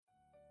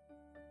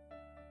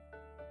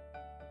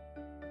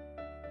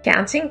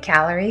Counting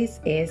calories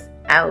is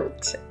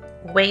out.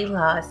 Weight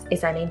loss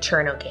is an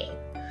internal game,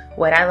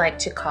 what I like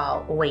to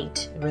call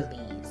weight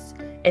release,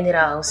 and it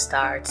all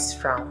starts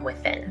from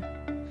within.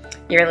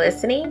 You're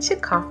listening to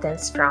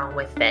Confidence from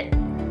Within,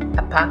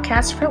 a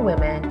podcast for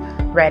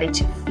women ready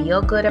to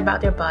feel good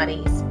about their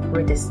bodies,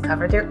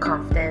 rediscover their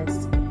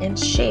confidence, and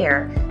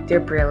share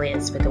their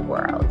brilliance with the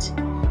world.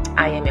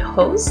 I am your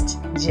host,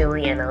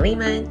 Juliana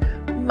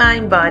Lehman,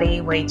 mind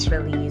body weight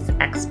release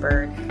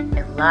expert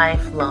and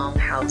lifelong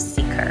health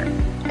seeker.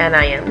 And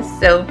I am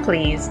so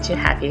pleased to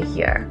have you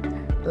here.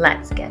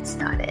 Let's get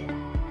started.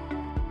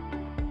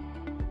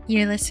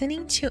 You're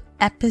listening to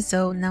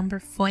episode number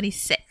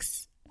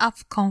 46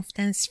 of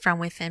Confidence from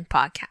Within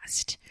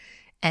podcast.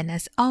 And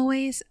as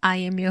always, I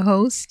am your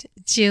host,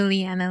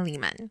 Juliana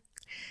Lehman.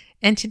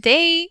 And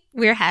today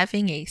we're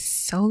having a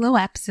solo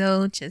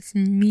episode, just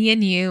me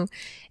and you.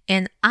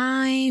 And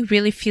I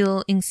really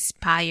feel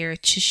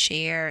inspired to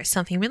share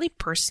something really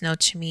personal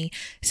to me,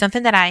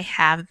 something that I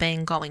have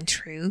been going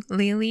through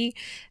lately,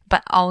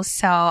 but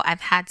also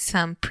I've had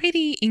some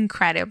pretty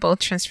incredible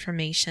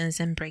transformations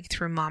and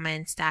breakthrough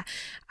moments that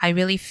I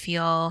really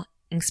feel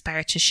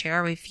inspired to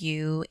share with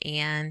you.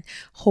 And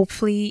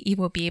hopefully you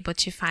will be able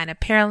to find a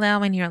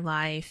parallel in your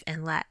life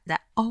and let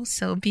that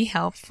also be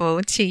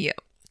helpful to you.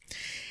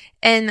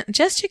 And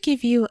just to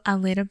give you a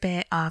little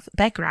bit of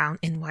background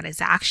in what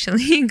is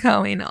actually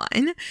going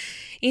on,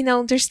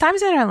 there's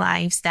times in our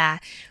lives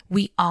that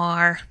we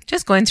are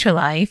just going through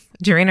life,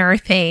 doing our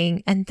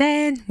thing, and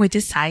then we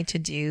decide to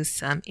do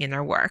some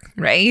inner work,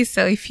 right?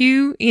 So if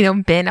you,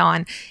 been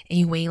on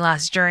a weight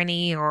loss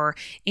journey or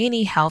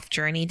any health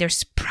journey,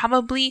 there's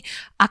probably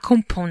a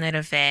component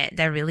of it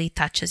that really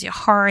touches your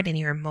heart and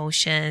your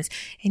emotions.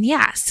 And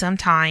yeah,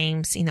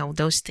 sometimes,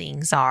 those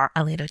things are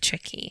a little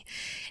tricky.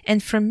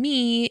 And for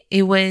me,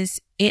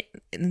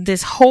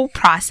 this whole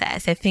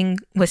process, I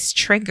think, was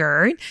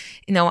triggered.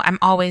 I'm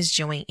always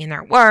doing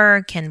inner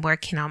work and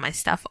working on my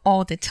stuff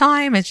all the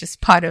time. It's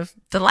just part of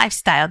the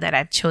lifestyle that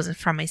I've chosen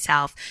for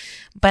myself.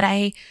 But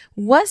I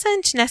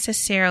wasn't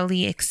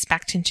necessarily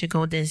expecting to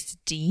go this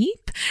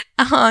deep,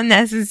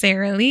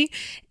 necessarily.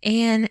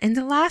 And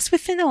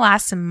within the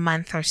last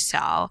month or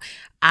so,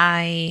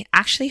 I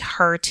actually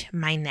hurt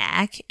my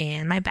neck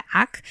and my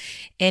back,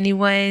 and it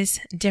was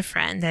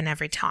different than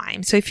every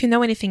time. So if you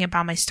know anything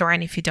about my story,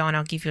 and if you don't,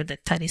 I'll give you the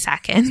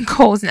 30-second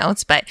Coles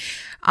notes. But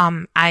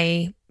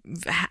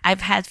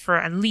I've had for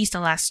at least the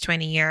last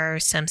 20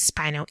 years some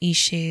spinal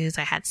issues.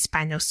 I had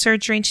spinal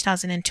surgery in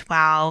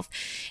 2012,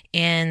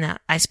 and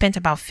I spent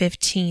about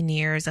 15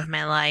 years of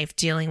my life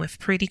dealing with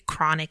pretty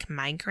chronic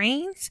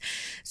migraines.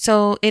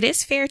 So it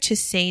is fair to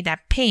say that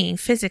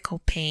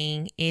physical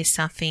pain, is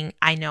something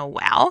I know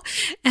well.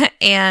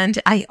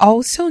 And I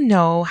also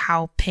know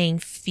how pain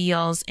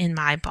feels in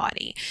my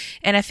body.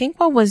 And I think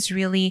what was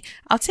really,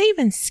 I'd say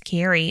even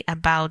scary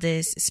about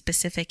this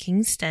specific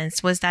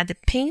instance was that the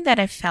pain that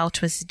I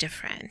felt was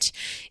different.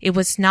 It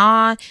was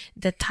not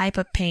the type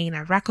of pain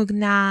I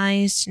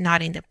recognized,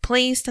 not in the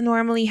place that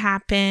normally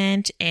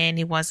happened, and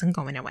it wasn't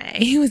going away.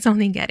 It was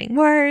only getting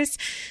worse.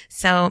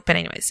 But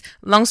anyways,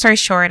 long story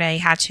short, I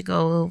had to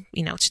go,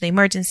 to the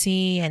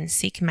emergency and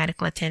seek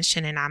medical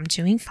attention, and I'm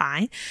doing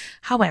fine.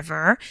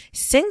 However,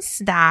 since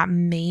that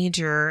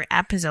major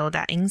episode,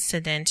 that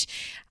incident,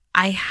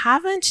 I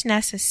haven't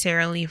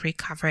necessarily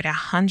recovered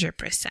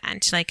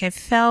 100%. Like, I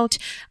felt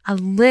a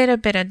little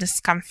bit of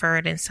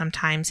discomfort and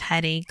sometimes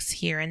headaches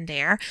here and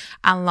there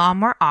a lot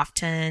more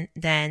often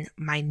than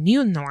my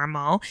new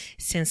normal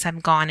since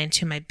I've gone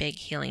into my big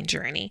healing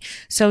journey.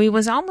 So it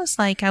was almost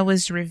like I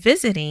was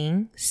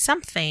revisiting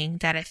something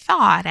that I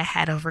thought I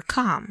had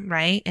overcome,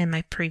 right? In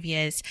my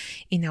previous,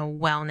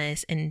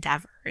 wellness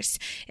endeavors.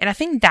 And I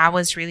think that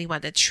was really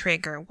what the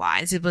trigger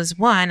was. It was,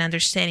 one,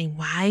 understanding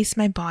why is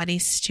my body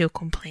still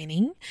complaining?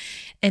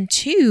 And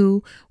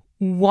two,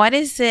 what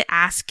is it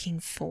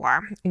asking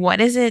for?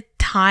 What is it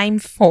time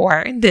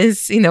for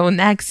this,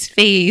 next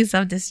phase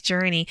of this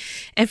journey?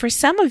 And for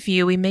some of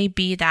you, it may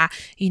be that,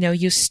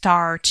 you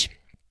start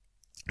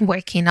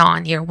working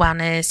on your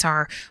wellness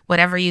or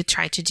whatever you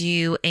try to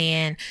do.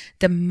 And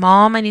the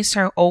moment you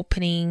start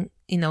opening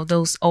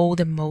those old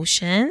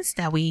emotions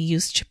that we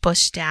used to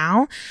push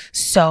down,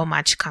 so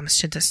much comes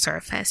to the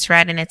surface,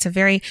 right? And it's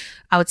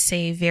I would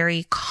say,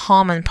 very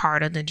common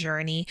part of the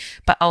journey,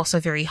 but also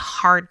very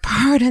hard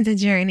part of the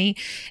journey.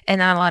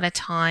 And a lot of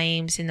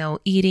times,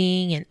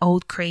 eating and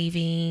old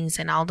cravings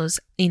and all those,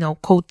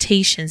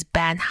 quotations,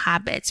 bad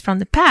habits from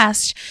the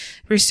past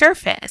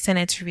resurface, and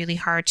it's really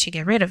hard to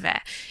get rid of it.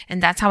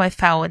 And that's how I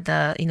felt with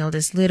the,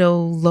 this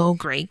little low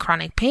grade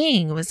chronic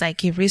pain. It was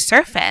like it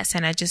resurfaced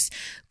and I just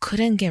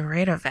couldn't get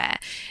rid of it.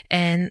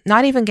 And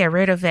not even get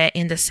rid of it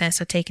in the sense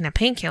of taking a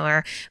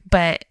painkiller,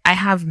 but I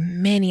have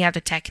many other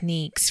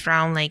techniques,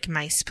 from like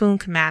my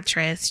Spoonk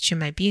mattress to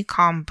my Be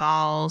Calm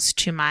balls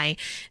to my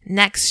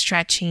neck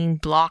stretching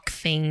block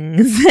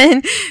things.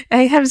 And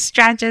I have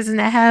stretches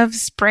and I have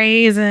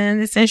sprays,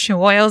 and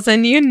essential oils,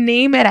 and you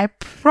name it, I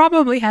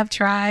probably have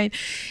tried.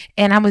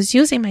 And I was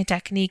using my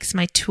techniques,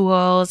 my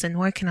tools, and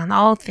working on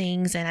all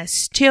things, and I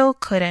still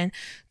couldn't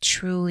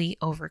truly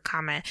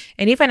overcome it.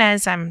 And even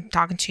as I'm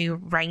talking to you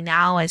right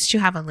now, I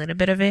still have a little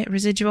bit of it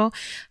residual.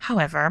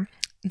 However,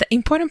 the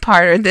important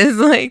part of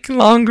this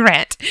long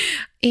rant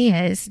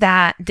is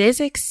that this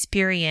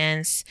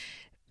experience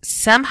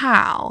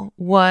somehow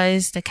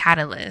was the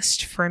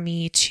catalyst for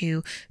me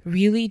to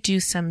really do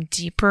some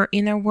deeper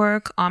inner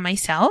work on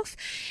myself.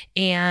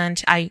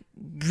 And I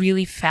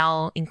really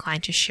felt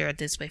inclined to share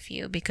this with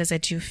you because I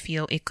do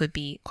feel it could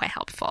be quite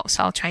helpful.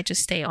 So I'll try to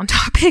stay on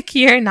topic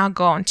here and not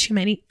go on too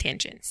many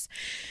tangents.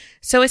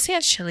 So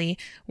essentially,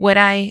 what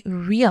I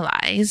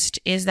realized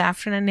is that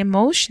from an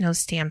emotional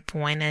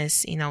standpoint,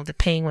 as the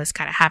pain was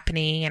kind of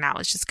happening and I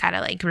was just kind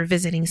of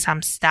revisiting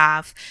some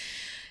stuff,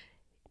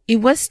 it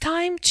was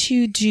time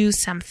to do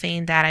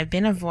something that I've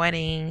been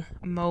avoiding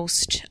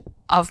most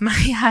of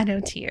my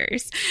adult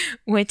years,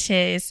 which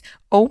is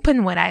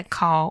open what I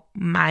call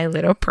my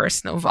little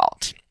personal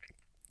vault.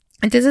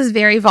 And this is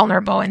very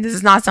vulnerable, and this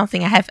is not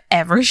something I have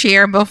ever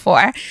shared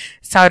before,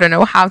 so I don't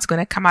know how it's going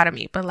to come out of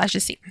me, but let's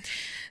just see.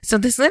 So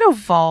this little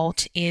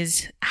vault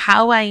is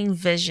how I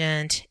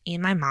envisioned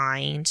in my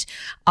mind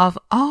of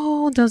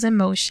all those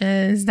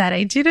emotions that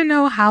I didn't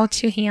know how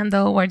to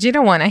handle or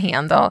didn't want to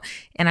handle.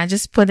 And I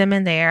just put them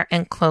in there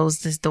and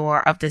closed this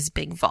door of this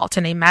big vault.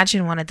 And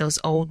imagine one of those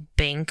old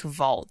bank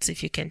vaults,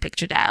 if you can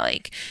picture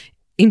that,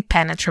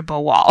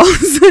 impenetrable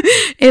walls,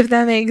 if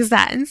that makes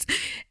sense.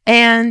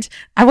 And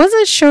I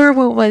wasn't sure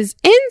what was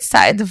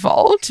inside the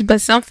vault,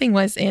 but something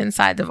was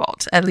inside the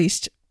vault. At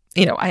least,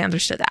 I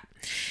understood that.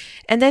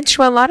 And then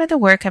through a lot of the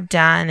work I've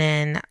done,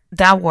 and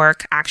that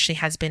work actually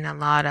has been a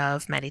lot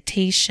of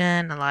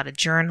meditation, a lot of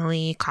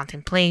journaling,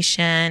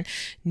 contemplation,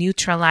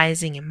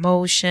 neutralizing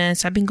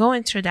emotions. So I've been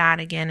going through that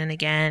again and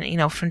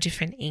again, from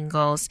different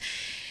angles.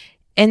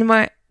 And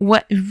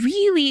what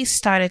really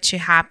started to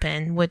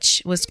happen,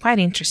 which was quite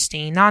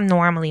interesting, not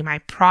normally my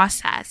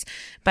process,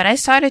 but I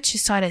started to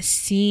sort of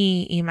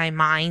see in my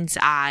mind's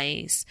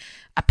eyes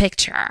a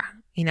picture.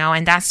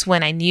 And that's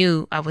when I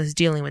knew I was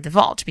dealing with the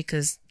vault,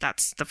 because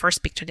that's the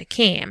first picture that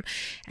came.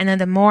 And then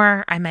the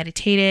more I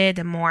meditated,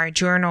 the more I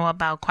journal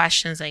about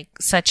questions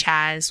such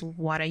as,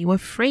 what are you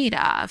afraid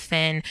of?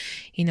 And,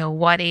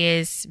 what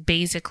does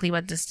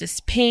this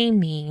pain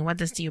mean? What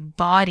does your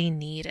body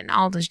need? And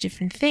all those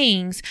different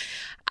things.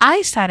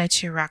 I started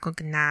to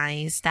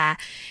recognize that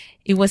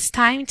it was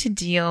time to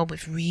deal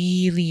with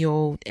really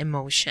old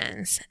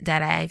emotions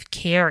that I've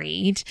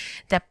carried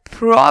that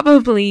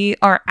probably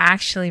are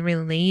actually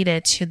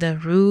related to the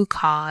root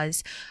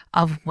cause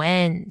of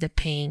when the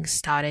pain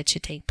started to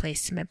take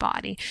place in my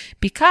body.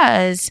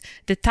 Because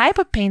the type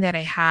of pain that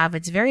I have,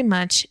 it's very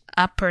much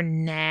upper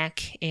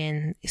neck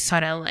and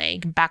sort of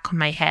back of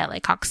my head,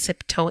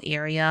 occipital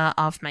area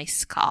of my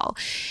skull.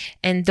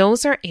 And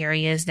those are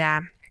areas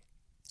that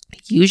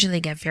usually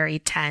get very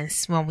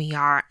tense when we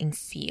are in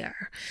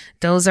fear.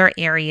 Those are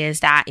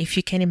areas that, if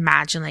you can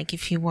imagine,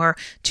 if you were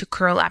to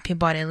curl up your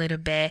body a little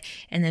bit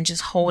and then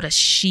just hold a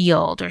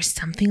shield or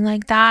something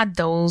like that,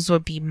 those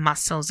would be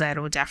muscles that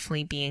will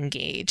definitely be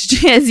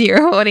engaged as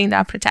you're holding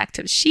that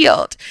protective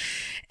shield.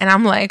 And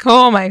I'm like,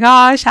 oh my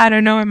gosh, I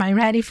don't know, am I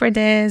ready for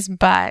this?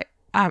 But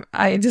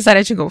I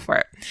decided to go for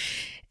it.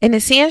 And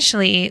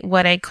essentially,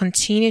 what I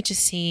continued to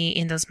see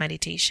in those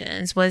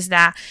meditations was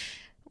that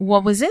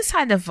what was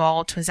inside the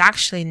vault was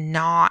actually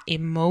not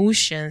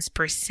emotions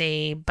per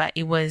se, but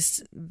it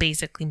was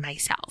basically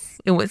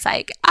myself. It was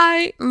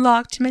I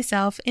locked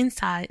myself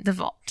inside the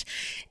vault.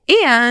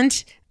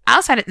 And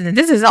outside of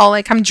this is all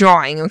I'm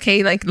drawing,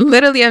 okay?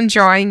 Literally I'm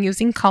drawing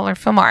using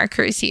colorful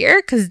markers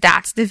here because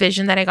that's the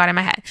vision that I got in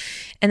my head.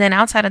 And then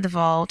outside of the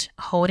vault,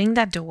 holding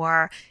that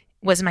door,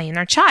 was my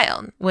inner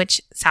child,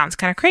 which sounds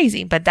kind of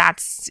crazy, but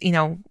that's,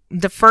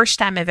 the first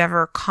time I've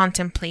ever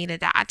contemplated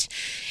that.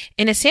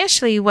 And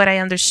essentially what I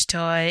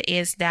understood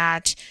is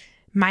that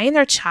my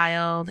inner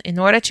child, in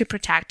order to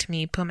protect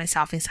me, put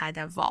myself inside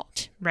that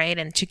vault, right?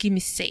 And to keep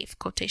me safe,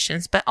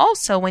 quotations. But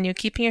also when you're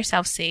keeping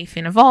yourself safe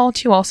in a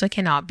vault, you also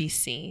cannot be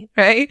seen,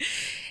 right?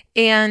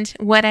 And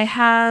what I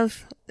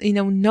have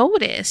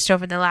noticed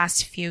over the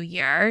last few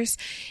years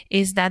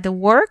is that the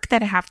work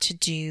that I have to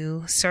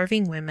do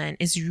serving women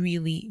is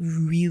really,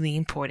 really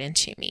important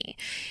to me.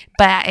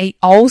 But I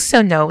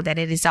also know that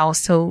it is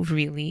also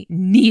really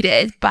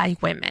needed by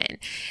women.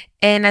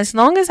 And as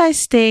long as I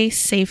stay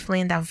safely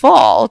in that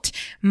vault,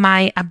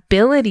 my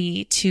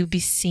ability to be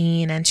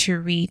seen and to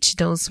reach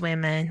those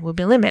women will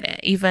be limited.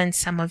 Even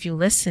some of you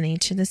listening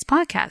to this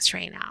podcast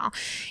right now,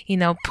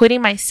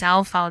 putting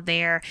myself out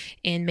there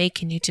and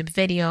making YouTube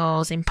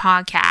videos and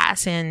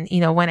podcasts. And,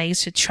 when I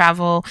used to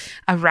travel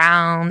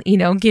around,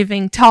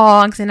 giving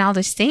talks and all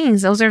those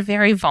things, those are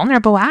very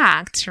vulnerable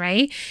acts,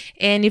 right?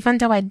 And even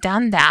though I've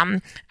done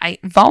them,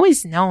 I've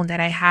always known that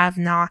I have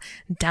not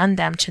done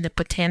them to the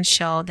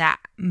potential that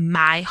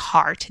my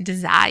heart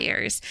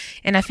desires.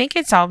 And I think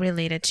it's all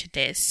related to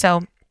this.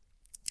 So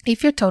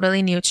If you're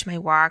totally new to my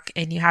work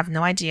and you have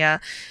no idea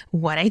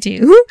what I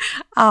do,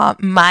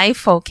 my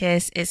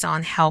focus is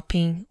on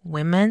helping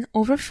women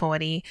over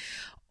 40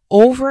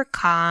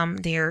 overcome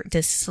their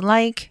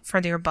dislike for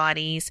their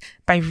bodies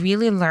by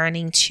really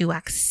learning to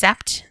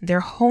accept their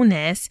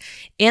wholeness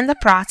in the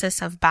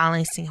process of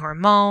balancing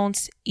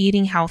hormones,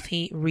 eating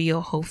healthy,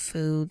 real whole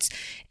foods,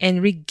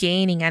 and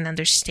regaining an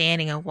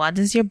understanding of what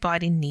does your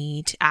body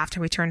need after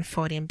we turn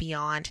 40 and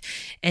beyond,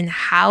 and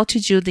how to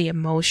do the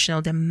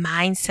emotional, the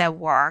mindset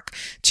work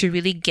to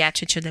really get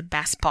you to the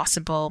best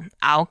possible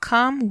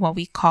outcome, what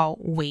we call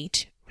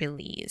weight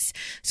release.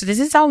 So this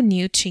is all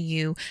new to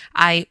you.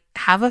 I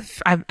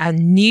have a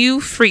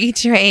new free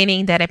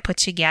training that I put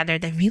together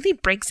that really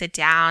breaks it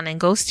down and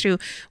goes through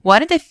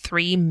what are the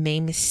 3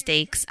 main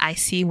mistakes I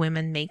see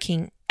women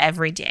making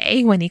every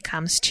day when it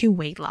comes to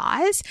weight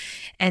loss.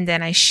 And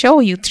then I show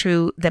you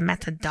through the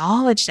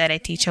methodology that I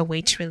teach a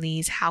weight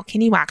release, how can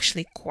you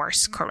actually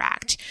course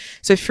correct.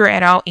 So if you're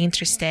at all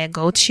interested,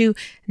 go to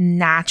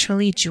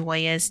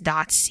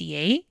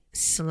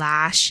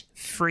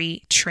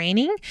naturallyjoyous.ca/free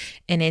training,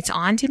 and it's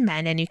on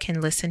demand and you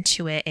can listen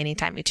to it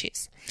anytime you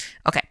choose.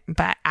 Okay,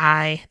 but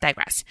I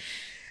digress.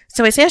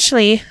 So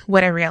essentially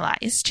what I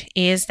realized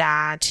is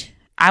that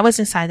I was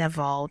inside that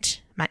vault.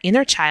 My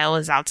inner child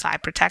was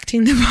outside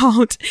protecting the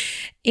vault.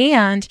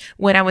 And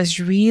what I was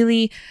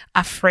really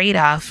afraid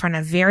of from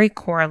a very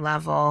core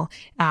level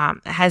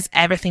has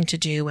everything to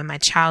do with my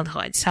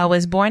childhood. So I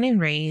was born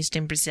and raised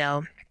in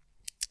Brazil.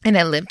 And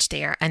I lived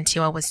there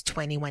until I was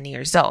 21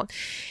 years old.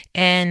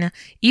 And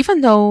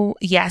even though,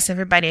 yes,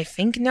 everybody I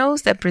think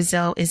knows that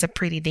Brazil is a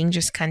pretty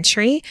dangerous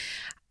country,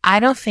 I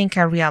don't think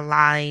I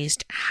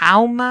realized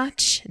how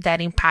much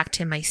that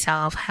impacted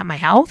myself, my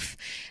health,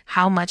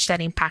 how much that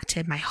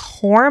impacted my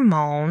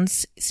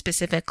hormones,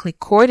 specifically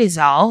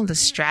cortisol, the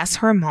stress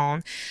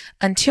hormone,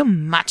 until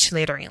much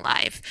later in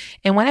life.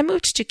 And when I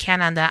moved to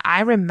Canada,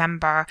 I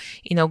remember,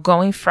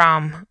 going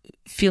from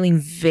feeling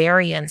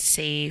very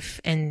unsafe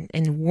and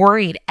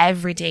worried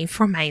every day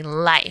for my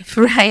life,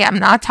 right? I'm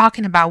not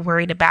talking about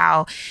worried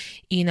about,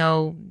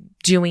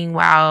 doing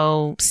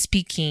well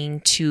speaking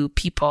to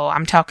people.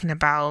 I'm talking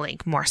about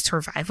like more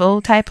survival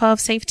type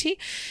of safety.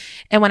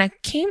 And when I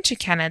came to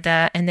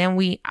Canada and then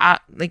we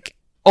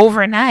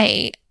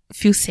overnight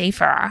feel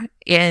safer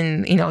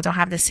and, don't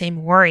have the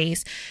same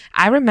worries,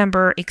 I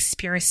remember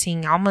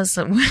experiencing almost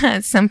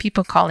some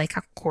people call like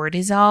a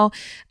cortisol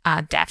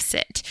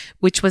deficit,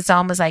 which was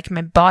almost like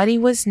my body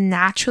was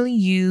naturally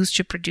used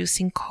to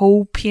producing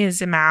copious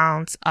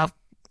amounts of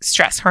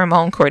stress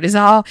hormone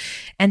cortisol.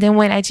 And then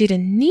when I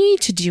didn't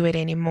need to do it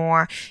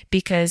anymore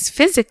because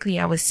physically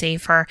I was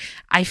safer,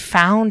 I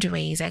found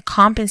ways, I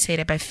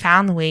compensated by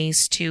found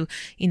ways to,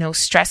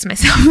 stress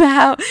myself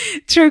out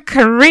through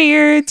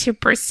career, to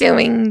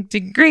pursuing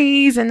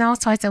degrees and all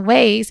sorts of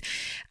ways.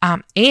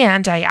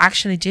 And I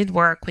actually did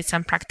work with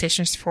some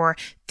practitioners for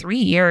 3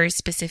 years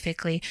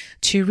specifically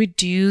to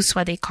reduce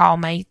what they call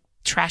my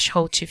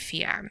threshold to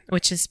fear,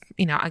 which is,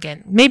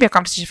 again, maybe a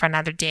conversation for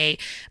another day,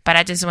 but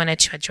I just wanted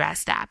to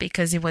address that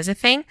because it was a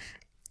thing.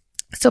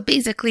 So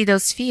basically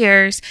those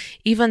fears,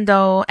 even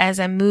though as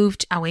I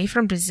moved away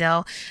from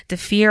Brazil, the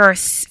fear of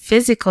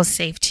physical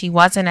safety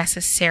wasn't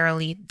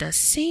necessarily the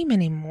same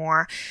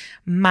anymore,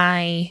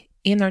 my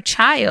inner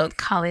child,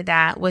 call it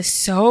that, was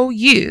so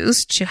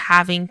used to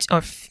having,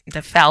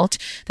 felt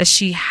that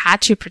she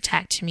had to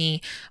protect me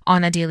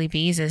on a daily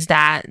basis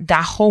that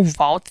whole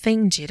vault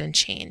thing didn't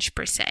change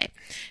per se.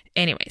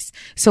 Anyways,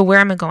 so where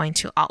am I going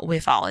to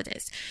with all of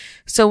this?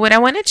 So what I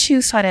wanted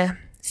to sort of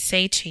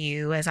say to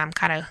you as I'm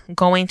kind of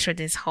going through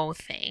this whole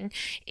thing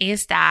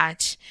is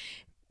that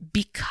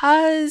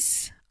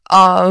because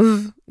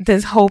of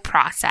this whole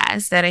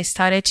process that I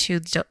started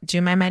to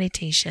do my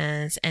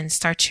meditations and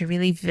start to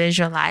really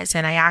visualize,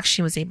 and I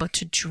actually was able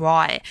to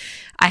draw it.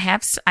 I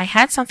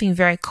had something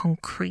very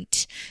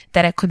concrete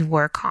that I could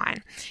work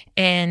on.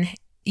 And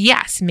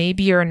yes,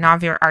 maybe you're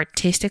not very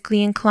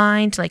artistically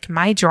inclined. Like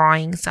my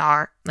drawings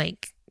are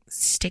like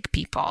stick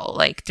people,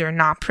 like they're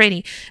not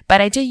pretty, but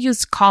I did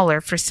use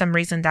color for some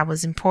reason that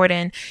was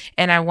important,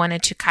 and I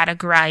wanted to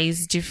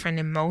categorize different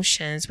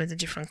emotions with the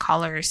different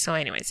colors. So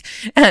anyways,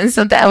 and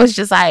so that was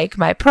just like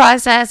my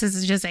process. This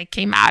is just like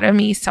came out of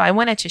me. So I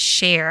wanted to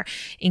share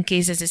in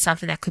case this is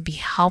something that could be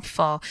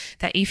helpful,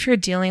 that if you're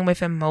dealing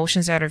with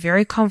emotions that are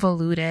very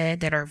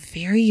convoluted, that are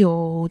very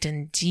old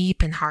and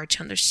deep and hard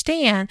to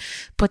understand,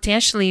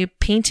 potentially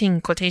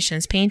painting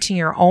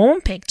your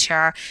own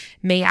picture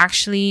may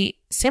actually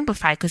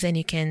simplify, because then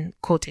you can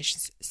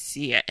quotations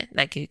see it,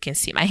 like you can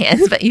see my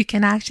hands, but you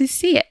can actually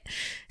see it.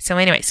 So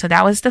anyway, so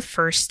that was the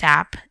first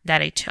step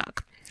that I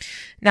took.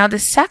 Now the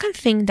second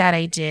thing that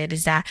I did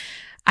is that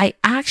I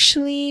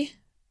actually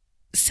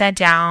sat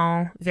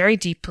down very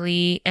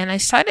deeply and I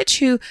started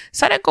to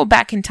go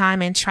back in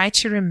time and try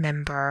to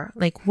remember,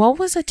 like, what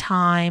was a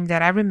time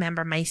that I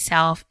remember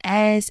myself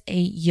as a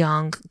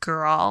young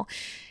girl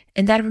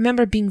And that I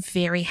remember being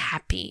very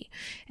happy.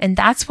 And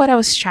that's what I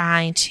was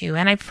trying to.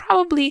 And I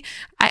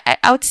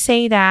would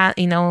say that,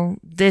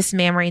 this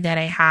memory that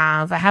I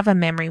have a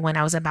memory when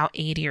I was about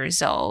 8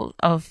 years old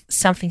of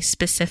something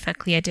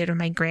specifically I did with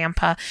my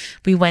grandpa.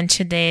 We went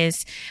to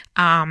this,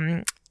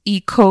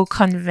 eco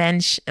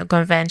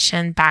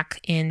convention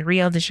back in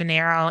Rio de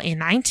Janeiro in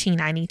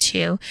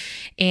 1992.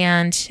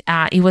 And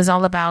it was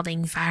all about the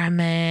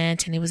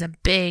environment, and it was a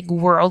big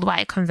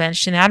worldwide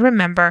convention. And I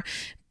remember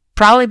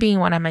probably being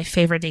one of my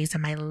favorite days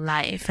of my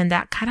life. And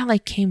that kind of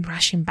like came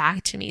rushing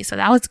back to me. So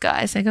that was good.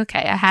 I was like, okay,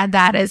 I had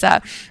that as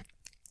a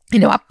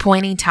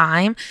point in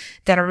time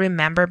that I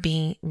remember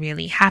being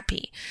really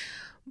happy.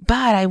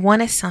 But I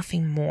wanted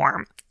something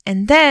more.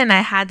 And then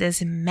I had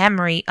this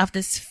memory of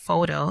this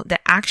photo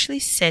that actually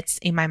sits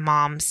in my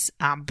mom's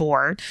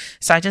board.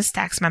 So I just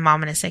texted my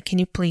mom and I said, can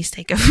you please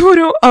take a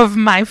photo of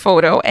my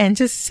photo and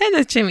just send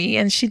it to me?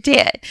 And she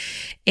did.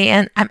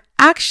 And I'm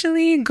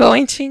actually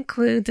going to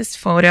include this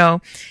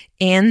photo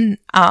on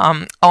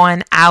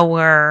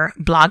our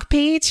blog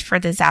page for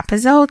this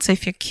episode. So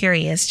if you're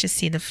curious to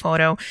see the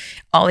photo,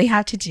 all you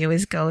have to do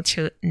is go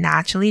to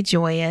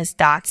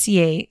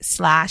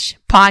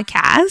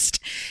naturallyjoyous.ca/podcast.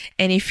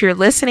 And if you're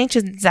listening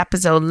to this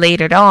episode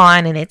later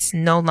on and it's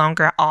no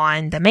longer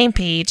on the main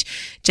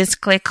page,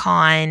 just click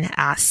on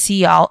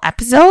see all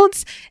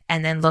episodes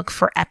and then look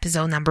for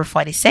episode number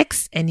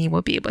 46 and you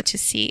will be able to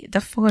see the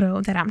photo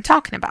that I'm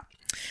talking about.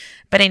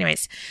 But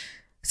anyways,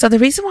 so the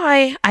reason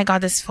why I got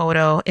this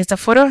photo is a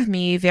photo of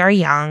me very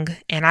young,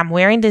 and I'm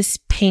wearing this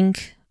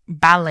pink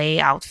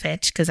ballet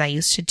outfit because I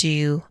used to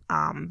do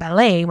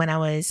ballet when I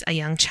was a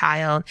young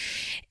child,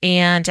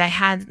 and I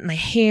had my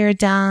hair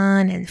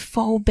done and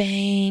faux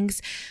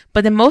bangs.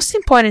 But the most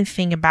important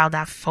thing about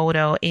that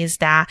photo is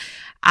that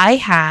I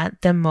had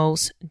the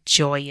most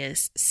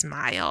joyous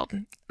smile.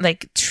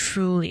 Like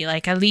truly,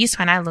 like at least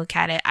when I look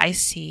at it, I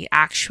see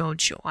actual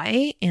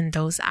joy in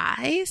those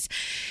eyes.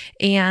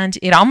 And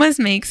it almost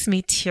makes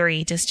me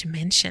teary just to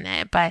mention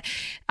it. But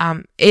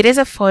it is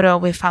a photo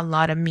with a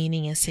lot of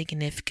meaning and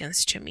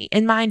significance to me.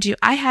 And mind you,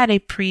 I had a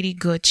pretty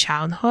good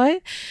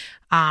childhood.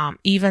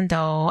 Even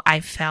though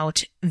I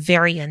felt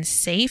very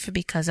unsafe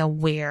because of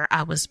where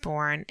I was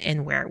born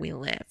and where we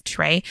lived,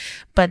 right?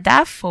 But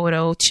that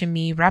photo to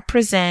me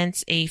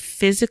represents a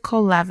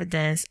physical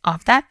evidence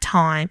of that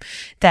time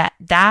that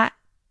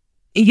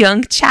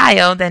young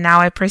child that now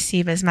I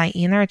perceive as my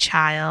inner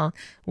child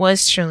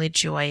was truly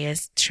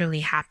joyous,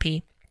 truly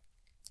happy.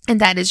 And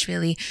that is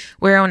really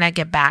where I want to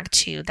get back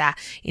to that,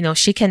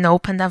 she can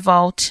open the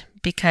vault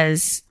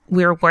because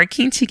we're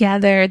working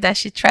together, that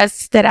she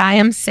trusts that I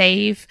am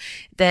safe,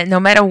 that no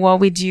matter what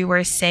we do,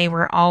 we're safe,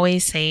 we're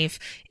always safe.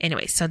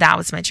 Anyway, so that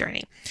was my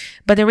journey.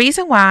 But the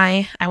reason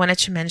why I wanted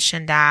to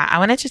mention that, I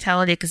wanted to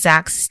tell the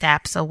exact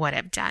steps of what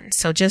I've done.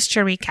 So just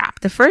to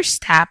recap, the first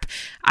step,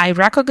 I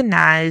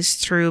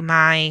recognized through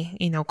my,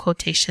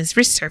 quotations,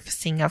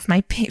 resurfacing of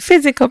my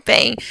physical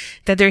pain,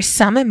 that there's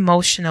some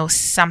emotional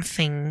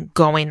something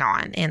going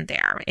on in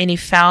there. And it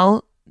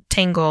felt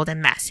tangled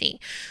and messy.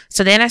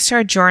 So then I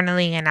started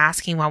journaling and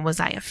asking, what was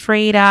I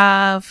afraid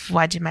of?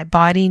 What did my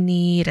body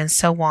need? And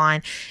so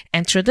on.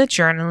 And through the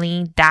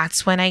journaling,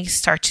 that's when I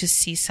start to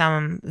see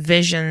some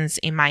visions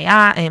in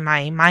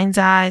my mind's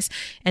eyes.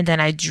 And then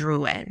I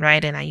drew it,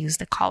 right? And I used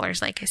the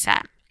colors, like I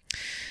said.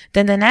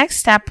 Then the next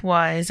step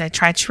was I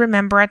tried to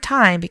remember a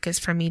time, because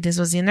for me, this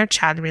was inner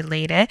child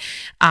related,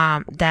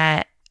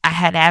 that I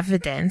had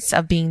evidence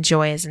of being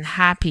joyous and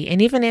happy.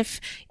 And even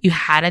if you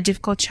had a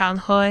difficult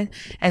childhood,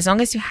 as long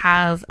as you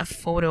have a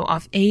photo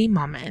of a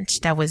moment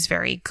that was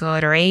very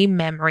good or a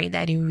memory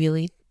that you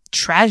really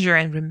treasure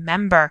and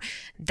remember,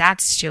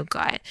 that's still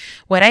good.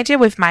 What I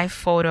did with my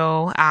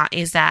photo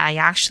is that I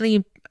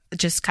actually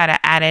just kind of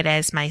added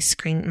as my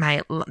screen,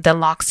 the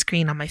lock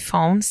screen on my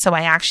phone. So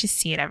I actually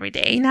see it every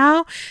day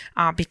now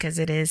because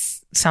it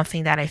is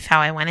something that I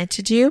felt I wanted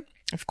to do.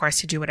 Of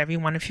course, you do whatever you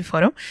want with your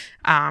photo,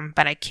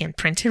 but I can't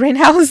print it right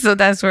now, so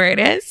that's where it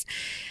is.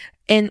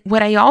 And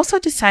what I also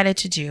decided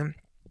to do,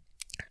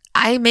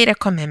 I made a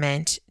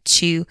commitment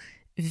to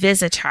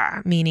visit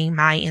her, meaning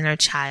my inner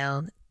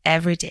child,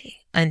 every day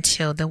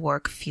until the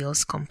work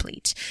feels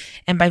complete.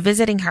 And by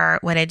visiting her,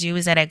 what I do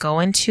is that I go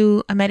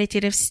into a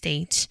meditative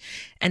state,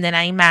 and then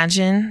I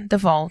imagine the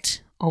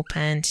vault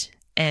opened,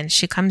 and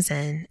she comes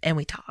in, and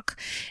we talk.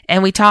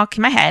 And we talk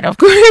in my head, of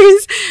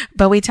course,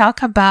 but we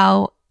talk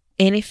about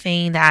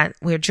anything that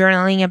we're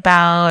journaling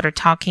about or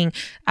talking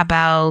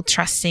about,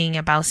 trusting,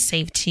 about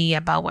safety,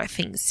 about what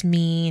things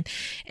mean.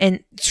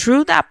 And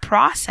through that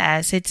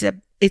process, it's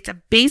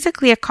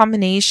basically a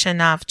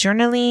combination of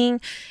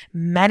journaling,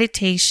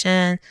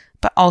 meditation,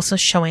 but also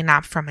showing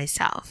up for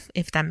myself,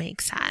 if that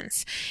makes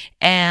sense.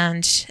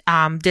 And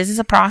this is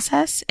a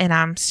process, and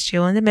I'm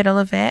still in the middle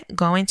of it,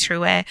 going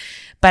through it.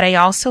 But I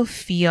also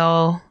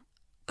feel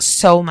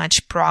so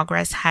much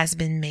progress has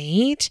been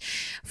made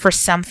for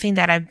something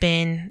that I've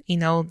been,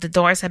 the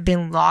doors have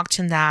been locked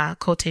in the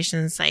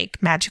quotations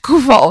like magical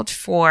vault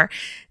for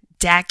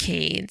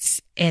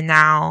decades. And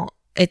now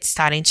it's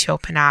starting to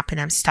open up,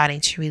 and I'm starting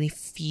to really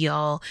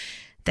feel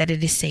that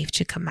it is safe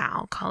to come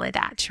out, call it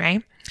that,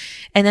 right?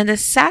 And then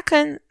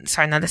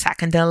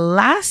the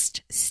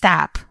last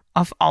step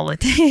of all of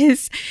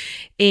this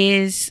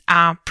is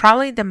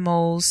probably the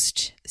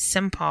most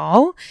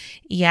simple,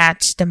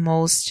 yet the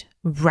most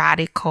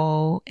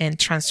radical and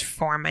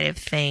transformative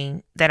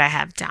thing that I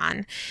have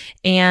done.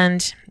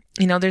 And,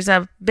 there's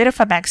a bit of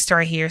a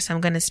backstory here, so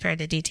I'm going to spare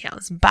the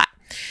details. But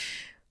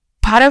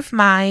part of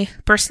my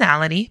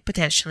personality,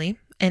 potentially,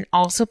 and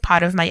also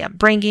part of my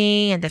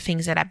upbringing and the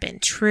things that I've been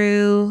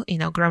through,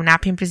 growing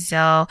up in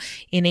Brazil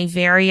in a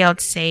very, I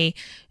would say,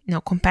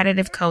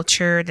 competitive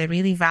culture that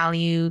really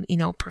valued,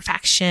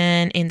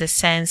 perfection in the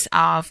sense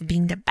of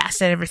being the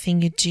best at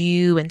everything you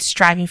do and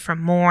striving for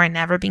more and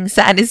never being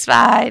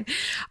satisfied.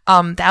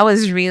 That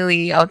was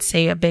really, I would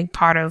say, a big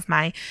part of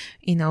my,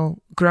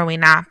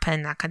 growing up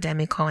and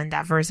academical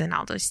endeavors and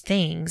all those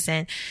things.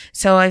 And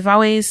so I've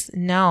always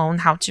known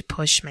how to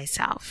push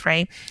myself,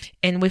 right?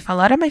 And with a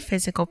lot of my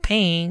physical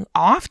pain,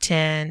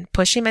 often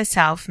pushing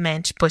myself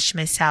meant push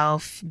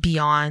myself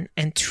beyond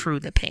and through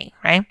the pain,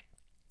 right?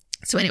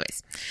 So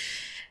anyways,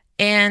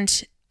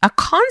 and a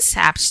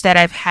concept that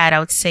I've had, I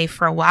would say,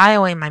 for a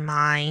while in my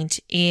mind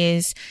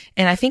is,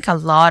 and I think a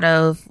lot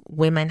of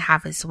women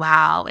have as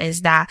well,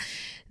 is that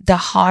the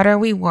harder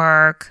we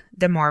work,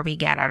 the more we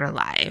get out of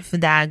life.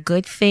 That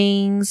good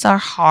things are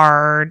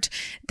hard,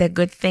 that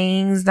good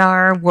things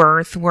are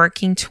worth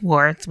working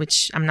towards,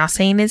 which I'm not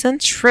saying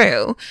isn't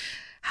true.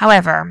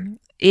 However,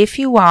 if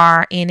you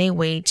are in a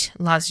weight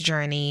loss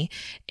journey,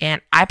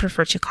 and I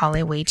prefer to call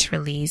it weight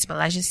release, but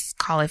let's just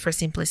call it for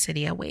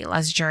simplicity a weight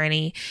loss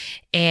journey,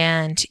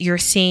 and you're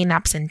seeing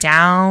ups and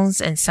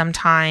downs, and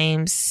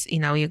sometimes,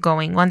 you're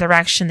going one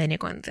direction, then you're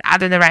going the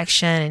other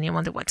direction, and you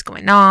wonder what's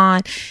going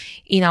on,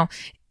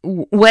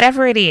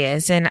 whatever it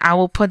is, and I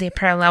will put a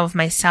parallel of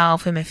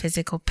myself and my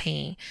physical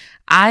pain.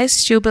 I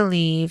still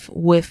believe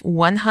with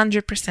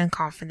 100%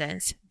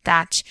 confidence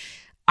that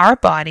our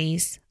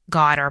bodies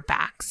got our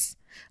backs.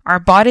 Our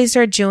bodies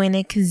are doing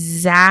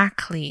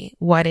exactly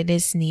what it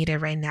is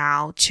needed right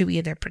now to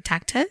either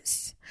protect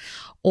us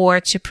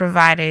or to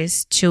provide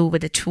us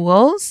with the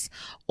tools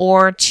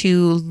or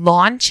to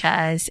launch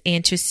us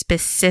into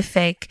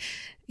specific,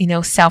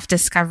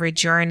 self-discovery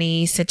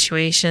journey,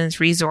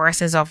 situations,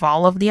 resources of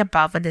all of the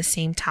above at the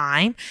same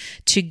time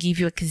to give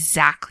you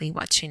exactly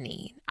what you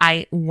need.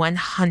 I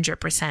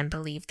 100%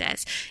 believe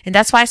this. And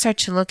that's why I start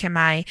to look at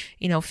my,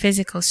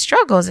 physical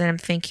struggles and I'm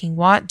thinking,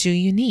 what do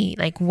you need?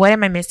 Like, what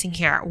am I missing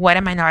here? What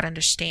am I not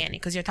understanding?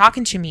 Because you're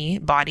talking to me,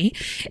 body,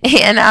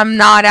 and I'm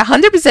not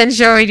 100%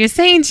 sure what you're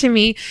saying to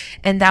me.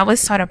 And that was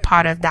sort of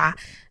part of that,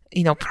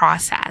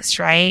 process,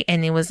 right?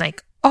 And it was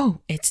like, oh,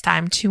 it's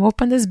time to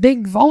open this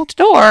big vault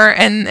door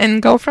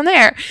and go from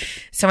there.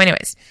 So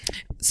anyways,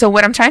 so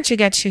what I'm trying to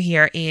get to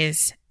here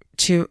is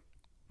to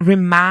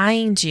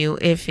remind you,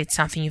 if it's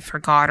something you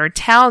forgot, or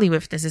tell you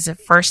if this is the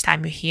first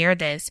time you hear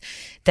this,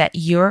 that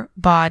your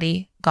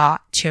body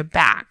got your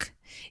back.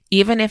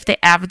 Even if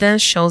the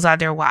evidence shows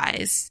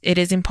otherwise, it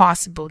is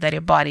impossible that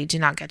your body do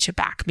not get your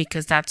back,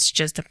 because that's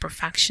just the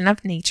perfection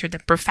of nature, the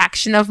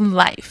perfection of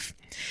life.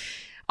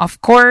 Of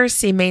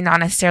course, it may not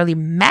necessarily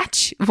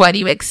match what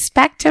you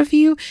expect of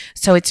you.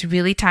 So it's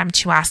really time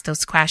to ask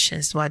those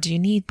questions. What do you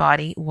need,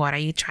 body? What are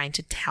you trying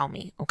to tell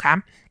me? Okay.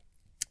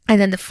 And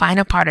then the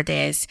final part of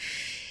this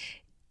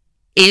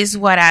is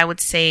what I would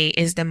say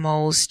is the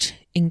most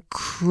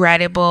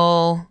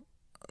incredible,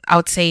 I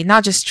would say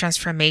not just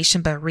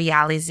transformation, but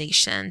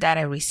realization that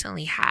I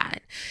recently had.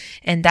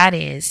 And that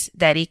is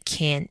that it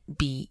can't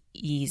be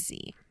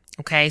easy.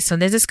 Okay. So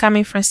this is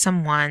coming from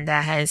someone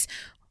that has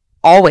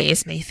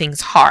always made things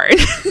hard.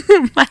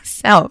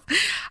 Myself,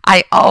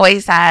 I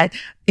always had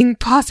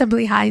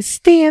impossibly high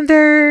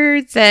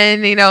standards,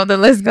 and the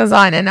list goes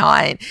on.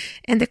 And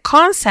the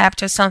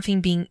concept of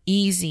something being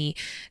easy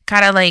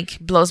kind of like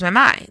blows my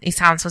mind. It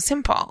sounds so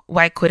simple.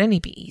 Why couldn't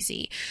it be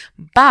easy?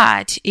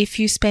 But if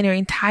you spend your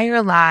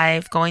entire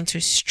life going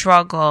through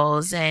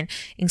struggles and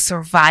in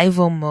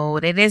survival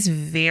mode, it is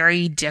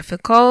very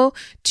difficult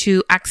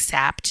to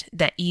accept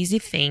that easy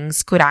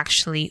things could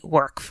actually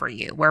work for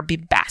you or be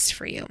best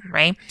for you,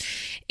 right?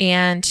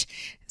 And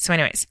so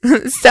anyways,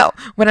 so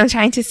what I'm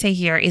trying to say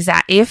here is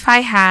that if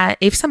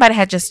somebody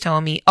had just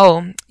told me,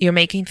 oh, you're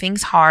making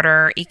things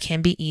harder, it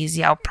can be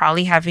easy, I'll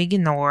probably have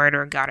ignored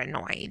or got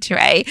annoyed,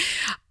 right?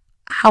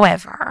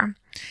 However,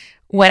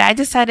 what I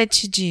decided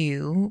to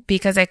do,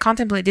 because I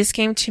contemplated, this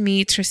came to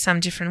me through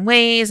some different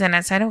ways, and I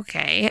said,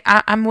 okay,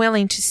 I'm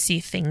willing to see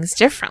things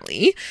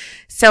differently.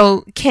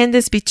 So can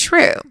this be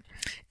true?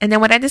 And then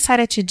what I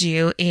decided to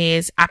do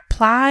is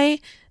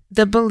apply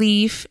the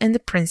belief and the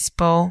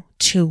principle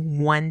to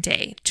one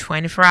day,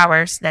 24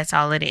 hours. That's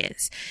all it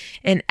is.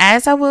 And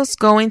as I was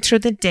going through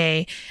the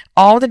day,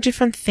 all the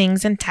different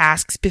things and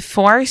tasks,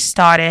 before I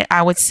started,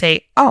 I would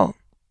say, oh,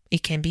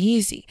 it can be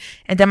easy.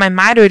 And then my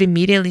mind would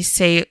immediately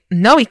say,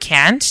 no, it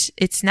can't.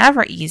 It's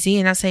never easy.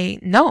 And I'll say,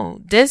 no,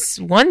 this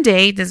one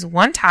day, this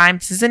one time,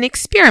 this is an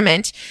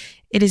experiment.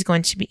 it is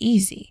going to be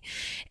easy.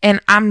 And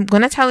I'm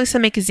going to tell you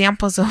some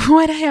examples of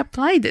what I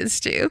applied this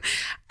to.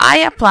 I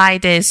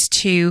applied this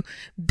to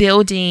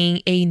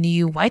building a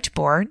new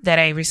whiteboard that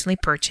I recently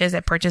purchased. I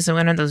purchased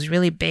one of those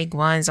really big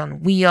ones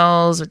on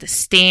wheels with the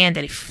stand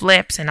that it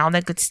flips and all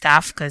that good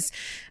stuff because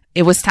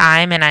it was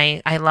time, and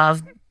I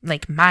love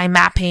like mind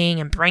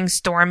mapping and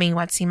brainstorming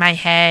what's in my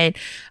head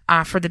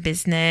for the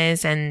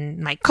business and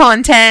my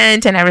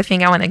content and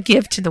everything I want to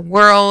give to the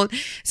world.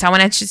 So I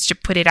wanted just to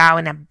put it out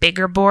in a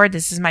bigger board.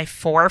 This is my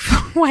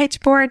 4th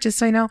whiteboard, just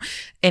so you know.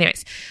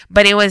 Anyways,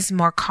 but it was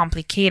more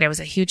complicated. It was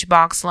a huge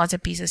box, lots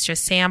of pieces to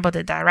assemble.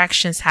 The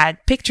directions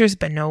had pictures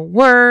but no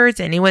words,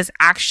 and it was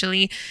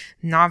actually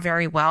not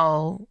very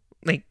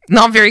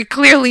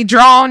clearly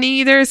drawn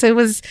either. So it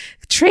was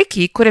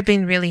tricky. It could have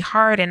been really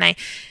hard. And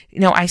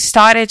I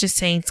started just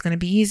saying it's going to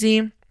be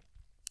easy.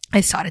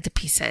 I sorted the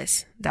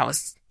pieces. That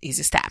was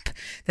easy step.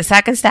 The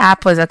second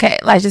step was, okay,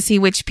 let's just see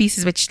which piece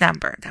is which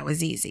number. That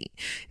was easy.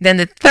 Then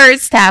the third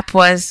step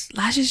was,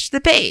 let's just do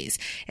the base.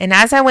 And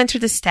as I went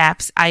through the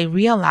steps, I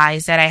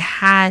realized that I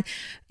had,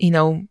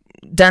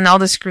 done all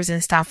the screws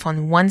and stuff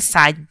on one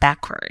side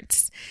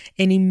backwards.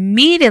 And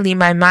immediately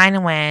my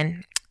mind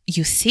went,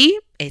 you see,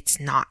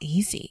 it's not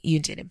easy. You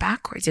did it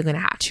backwards. You're going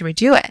to have to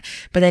redo it.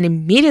 But then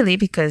immediately,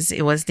 because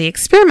it was the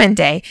experiment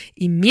day,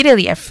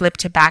 I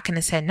flipped it back and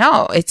I said,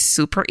 no, it's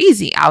super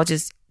easy. I'll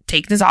just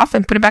take this off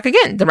and put it back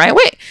again the right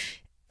way.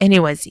 And it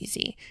was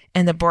easy.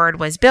 And the board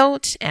was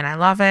built and I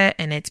love it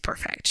and it's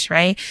perfect,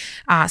 right?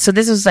 So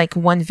this was like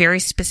one very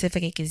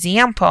specific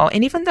example.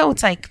 And even though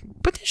it's like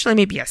potentially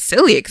maybe a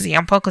silly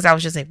example because I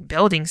was just like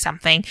building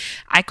something,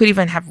 I could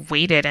even have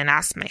waited and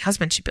asked my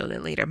husband to build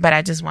it later, but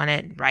I just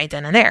wanted right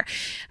then and there.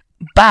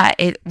 But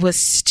it was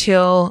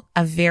still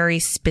a very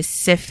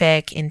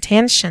specific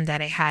intention that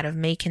I had of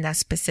making that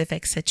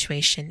specific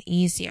situation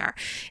easier.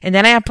 And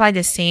then I applied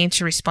the same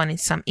to responding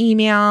to some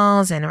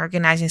emails and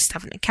organizing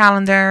stuff in the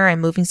calendar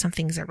and moving some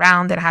things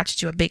around that I had to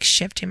do a big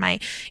shift in my,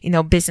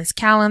 business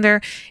calendar.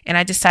 And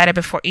I decided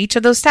before each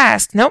of those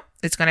tasks, nope,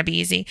 it's going to be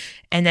easy.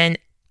 And then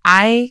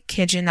I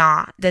kid you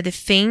not that the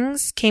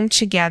things came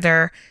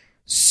together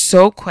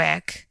so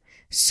quick,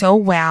 so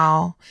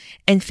well,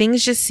 and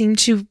things just seemed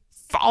to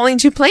fall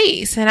into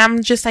place. And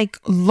I'm just like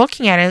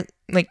looking at it,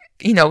 like,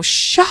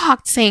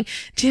 shocked, saying,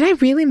 did I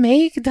really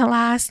make the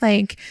last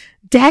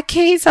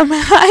decades of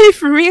my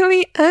life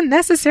really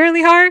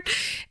unnecessarily hard?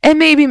 And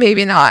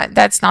maybe not.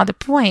 That's not the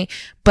point.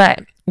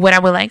 But what I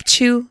would like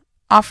to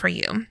offer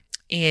you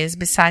is,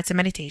 besides the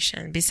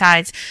meditation,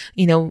 besides,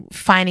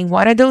 finding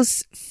what are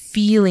those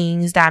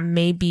feelings that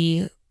may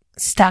be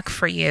stuck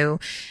for you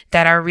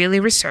that are really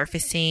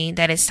resurfacing,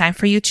 that it's time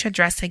for you to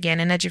address again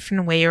in a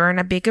different way or in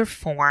a bigger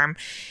form.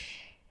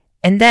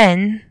 And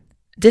then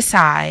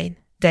decide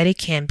that it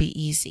can be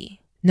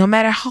easy. No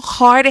matter how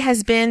hard it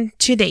has been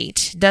to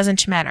date,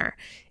 doesn't matter.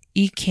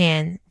 It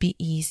can be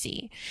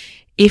easy.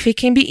 If it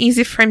can be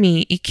easy for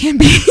me, it can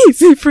be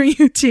easy for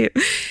you too.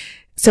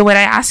 So what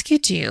I ask you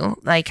to do,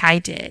 like I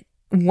did,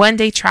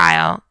 1-day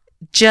trial,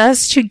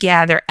 just to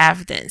gather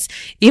evidence.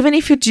 Even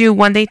if you do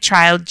 1-day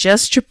trial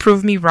just to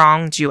prove me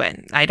wrong, do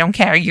it. I don't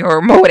care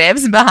your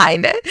motives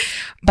behind it.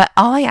 But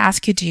all I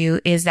ask you to do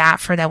is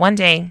that for that 1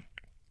 day,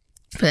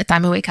 from the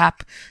time I wake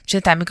up to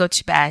the time I go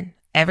to bed,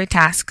 every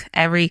task,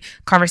 every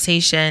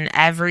conversation,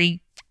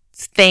 every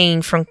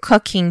thing from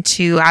cooking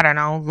to,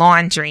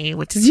 laundry,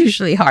 which is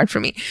usually hard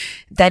for me,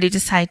 that you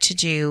decide to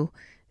do,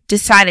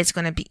 decide it's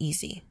going to be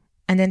easy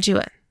and then do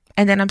it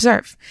and then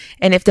observe.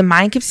 And if the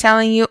mind keeps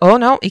telling you, oh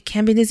no, it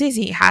can't be this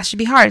easy, it has to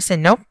be hard, say,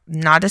 nope,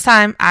 not this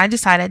time. I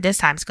decided this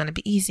time it's going to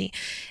be easy,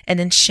 and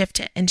then shift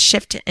it and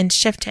shift it and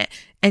shift it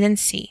and then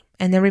see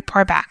and then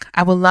report back.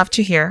 I would love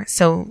to hear.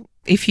 So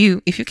if you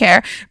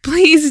care,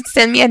 please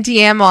send me a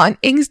DM on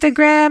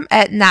Instagram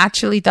at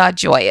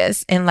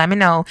naturally.joyous and let me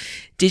know,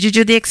 did you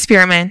do the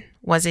experiment?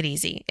 Was it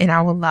easy? And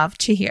I would love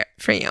to hear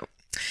from you.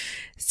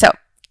 So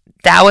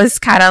that was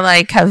kind of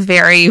like a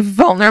very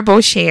vulnerable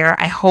share.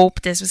 I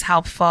hope this was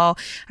helpful.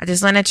 I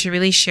just wanted to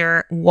really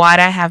share what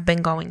I have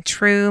been going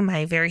through,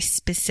 my very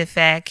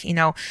specific,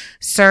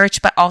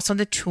 search, but also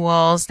the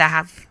tools that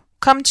have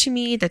come to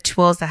me, the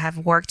tools that have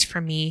worked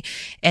for me,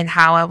 and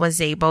how I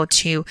was able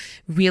to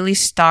really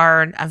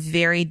start a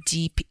very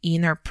deep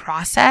inner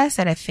process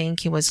that I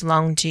think it was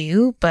long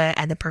due, but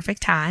at the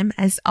perfect time,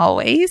 as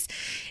always.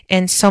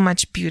 And so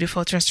much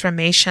beautiful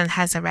transformation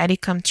has already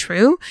come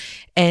true.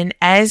 And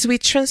as we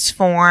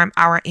transform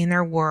our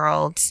inner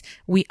worlds,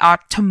 we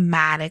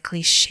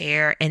automatically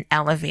share and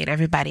elevate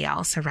everybody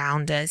else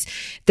around us.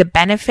 The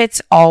benefits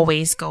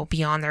always go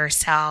beyond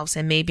ourselves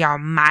and maybe our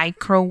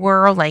micro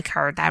world, like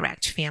our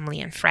direct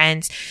family and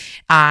friends.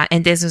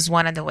 And this is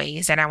one of the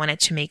ways that I wanted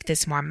to make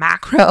this more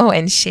macro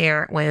and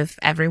share with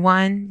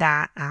everyone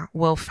that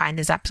will find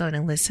this episode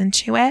and listen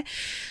to it.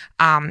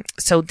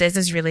 So this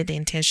is really the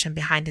intention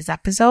behind this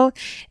episode.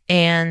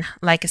 And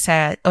like I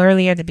said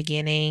earlier at the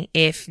beginning,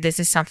 if this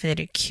is something that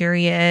you're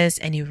curious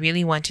and you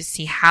really want to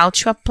see how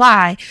to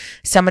apply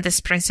some of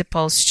these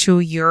principles to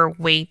your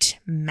weight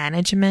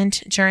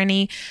management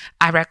journey,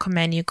 I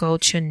recommend you go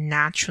to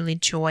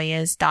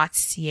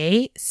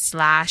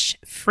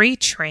naturallyjoyous.ca/free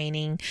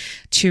training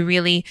to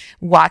really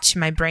watch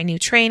my brand new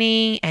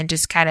training and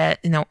just kind of,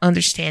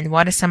 understand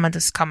what are some of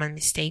those common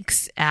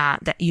mistakes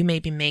that you may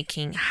be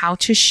making, how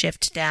to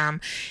shift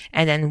them,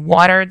 and then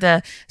what are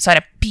the sort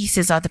of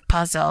pieces of the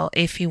puzzle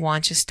if you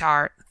want to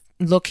start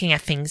looking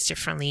at things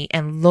differently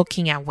and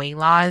looking at weight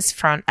loss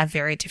from a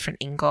very different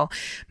angle.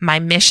 My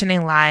mission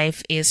in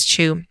life is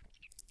to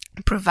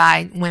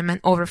provide women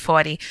over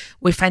 40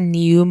 with a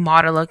new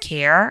model of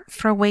care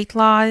for weight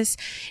loss.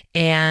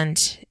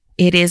 And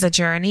it is a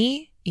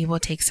journey. It will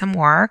take some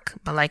work,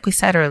 but like we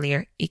said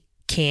earlier, it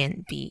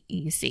can be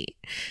easy.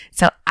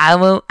 So I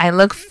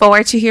look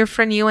forward to hear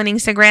from you on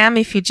Instagram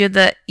if you do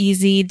the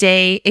easy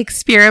day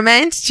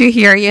experiment, to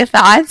hear your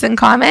thoughts and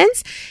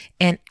comments.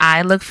 And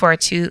I look forward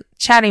to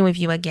chatting with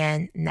you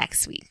again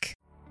next week.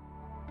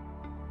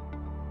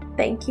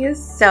 Thank you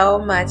so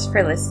much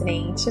for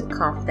listening to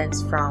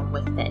Confidence from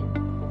Within.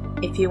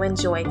 If you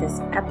enjoyed this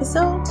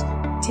episode,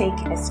 take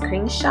a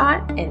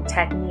screenshot and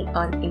tag me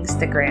on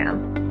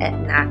Instagram at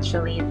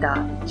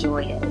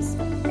naturally.joyous,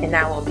 and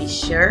I will be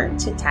sure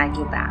to tag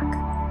you back.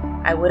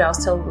 I would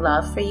also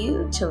love for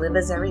you to leave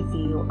us a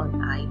review on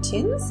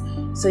iTunes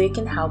so you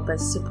can help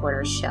us support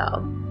our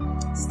show.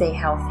 Stay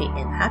healthy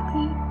and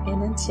happy,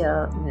 and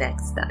until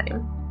next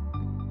time.